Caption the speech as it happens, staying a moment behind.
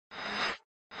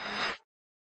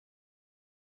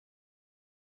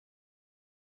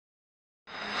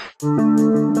In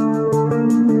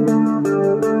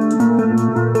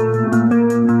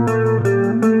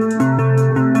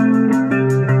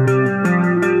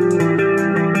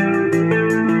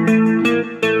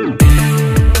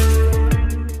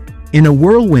a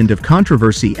whirlwind of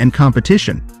controversy and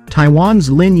competition,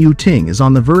 Taiwan's Lin Yu-Ting is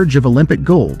on the verge of Olympic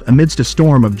gold amidst a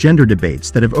storm of gender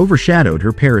debates that have overshadowed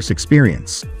her Paris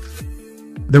experience.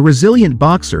 The resilient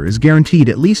boxer is guaranteed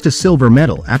at least a silver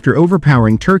medal after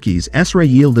overpowering Turkey's Esra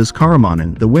Yildiz Kahraman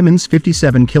in the women's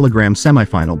 57-kilogram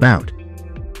semifinal bout.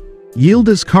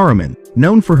 Yildiz Kahraman,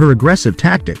 known for her aggressive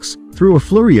tactics, threw a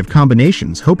flurry of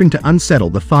combinations hoping to unsettle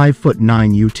the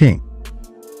 5'9" Yu-Ting.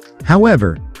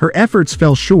 However, her efforts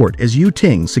fell short as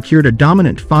Yu-Ting secured a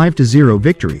dominant 5-0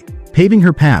 victory, paving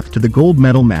her path to the gold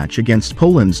medal match against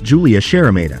Poland's Julia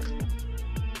Szeremeta.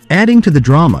 Adding to the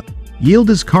drama,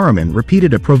 Yildiz Kahraman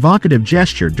repeated a provocative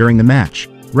gesture during the match,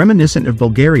 reminiscent of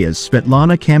Bulgaria's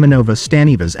Svetlana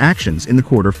Kamenova-Staneva's actions in the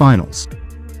quarterfinals.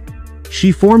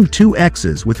 She formed two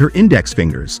X's with her index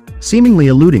fingers, seemingly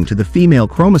alluding to the female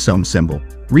chromosome symbol,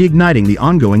 reigniting the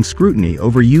ongoing scrutiny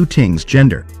over Yu-Ting's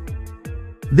gender.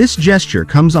 This gesture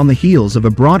comes on the heels of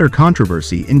a broader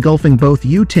controversy engulfing both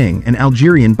Yu-Ting and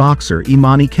Algerian boxer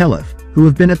Imani Khelif, who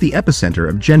have been at the epicenter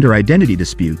of gender identity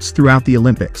disputes throughout the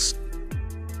Olympics.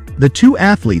 The two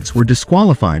athletes were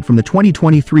disqualified from the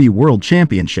 2023 World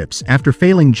Championships after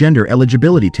failing gender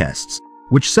eligibility tests,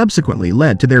 which subsequently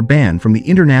led to their ban from the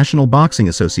International Boxing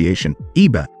Association,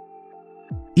 IBA.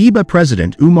 IBA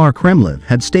President Umar Kremlov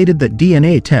had stated that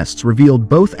DNA tests revealed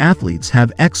both athletes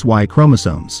have XY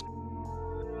chromosomes.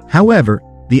 However,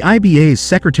 the IBA's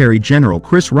Secretary General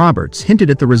Chris Roberts hinted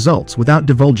at the results without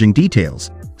divulging details,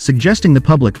 suggesting the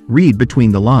public read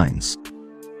between the lines.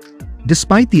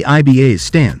 Despite the IBA's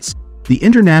stance, the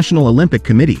International Olympic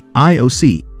Committee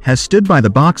 (IOC) has stood by the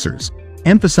boxers,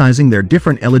 emphasizing their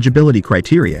different eligibility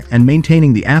criteria and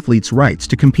maintaining the athletes' rights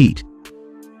to compete.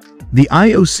 The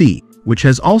IOC, which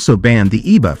has also banned the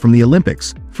IBA from the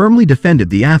Olympics, firmly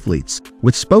defended the athletes,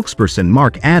 with spokesperson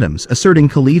Mark Adams asserting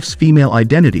Khelif's female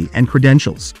identity and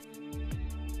credentials.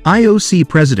 IOC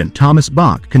President Thomas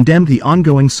Bach condemned the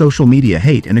ongoing social media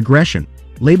hate and aggression,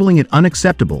 labeling it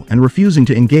unacceptable and refusing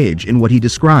to engage in what he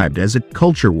described as a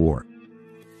culture war.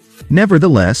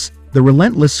 Nevertheless, the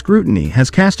relentless scrutiny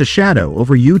has cast a shadow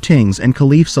over Yu-Ting's and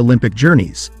Khelif's Olympic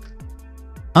journeys.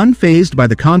 Unfazed by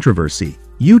the controversy,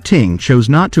 Yu-Ting chose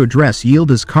not to address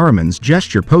Yildiz Kahraman's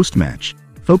gesture post-match,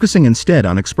 focusing instead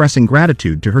on expressing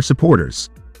gratitude to her supporters.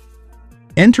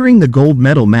 "Entering the gold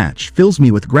medal match fills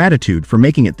me with gratitude for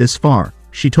making it this far,"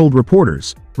 she told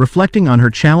reporters, reflecting on her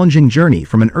challenging journey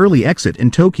from an early exit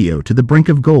in Tokyo to the brink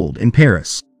of gold in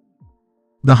Paris.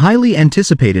 The highly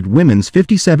anticipated women's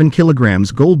 57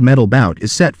 kilograms gold medal bout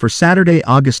is set for Saturday,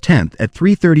 August 10th at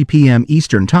 3:30 p.m.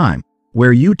 Eastern Time,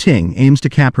 where Yu-Ting aims to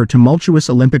cap her tumultuous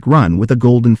Olympic run with a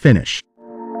golden finish.